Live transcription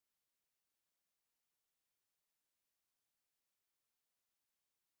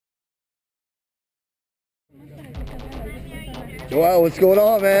Wow, what's going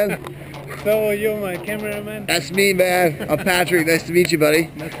on, man? So you're my cameraman? That's me, man. I'm Patrick. Nice to meet you, buddy.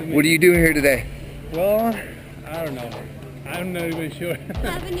 Nice to meet What are you doing here today? Well, I don't know. I'm not even sure.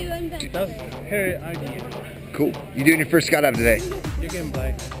 Have a new invention. That's her idea. Cool. You doing your first skydive today? You can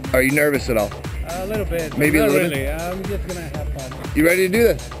play. Are you nervous at all? A little bit. Maybe not a little really. I'm just gonna have fun. You ready to do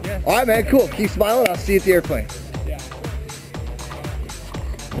this? Yeah. All right, man. Cool. Keep smiling. I'll see you at the airplane. Yeah.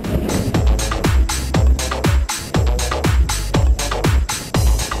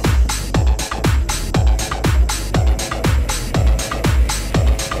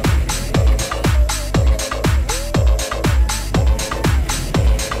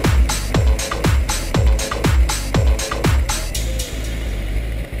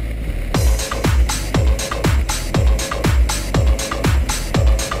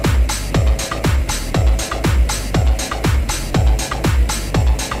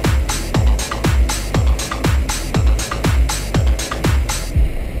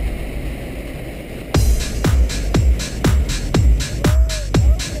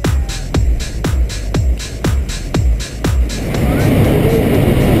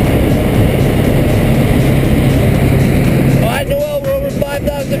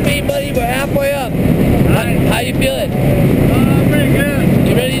 Buddy, we're halfway up. How you feeling? Pretty good.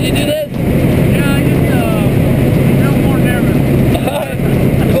 You ready to do this? Yeah, I just a little more nervous.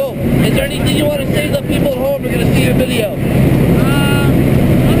 Cool. Is there anything you want to say to the people at home? We're gonna see your video.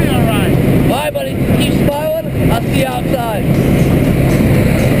 I'll be alright. Bye, buddy. Keep smiling. I'll see you outside.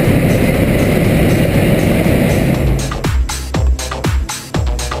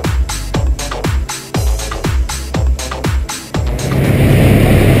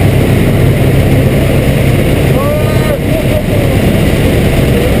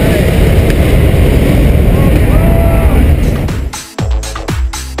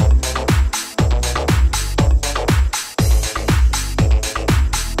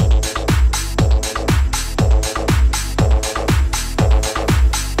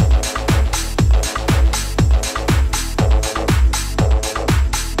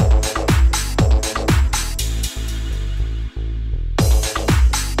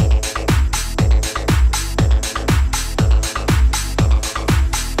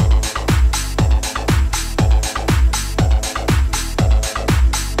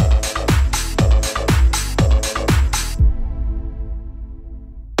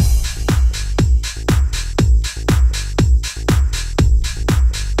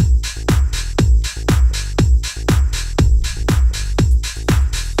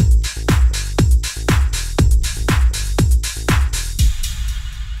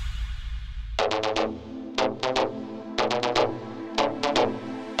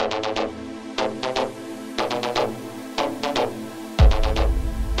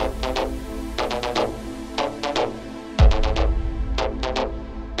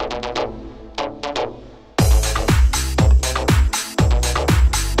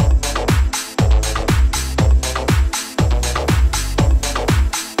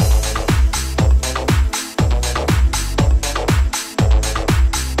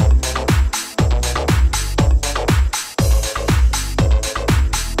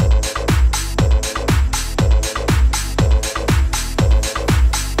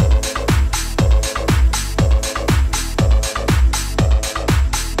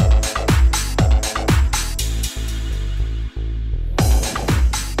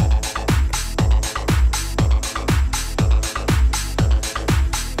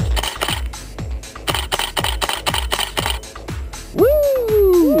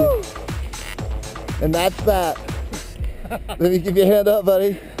 And that's that. Let me give you a hand up,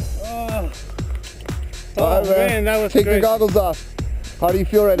 buddy. Oh, All right, man, that was Take great. your goggles off. How do you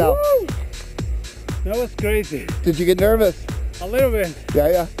feel right now? Woo! That was crazy. Did you get nervous? A little bit.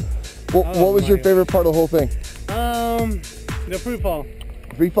 Yeah. What was your favorite part of the whole thing? The free fall.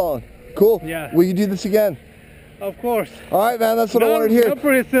 Free falling. Cool. Yeah. Will you do this again? Of course. All right, man. That's what I wanted to hear. Not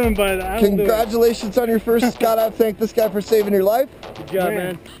pretty soon, but I will do it. Congratulations on your first skydive. Thank this guy for saving your life. Good job,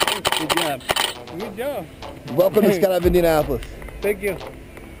 man. Good job. Good job. Welcome to Skydive Indianapolis. Thank you.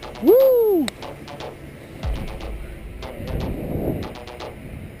 Woo!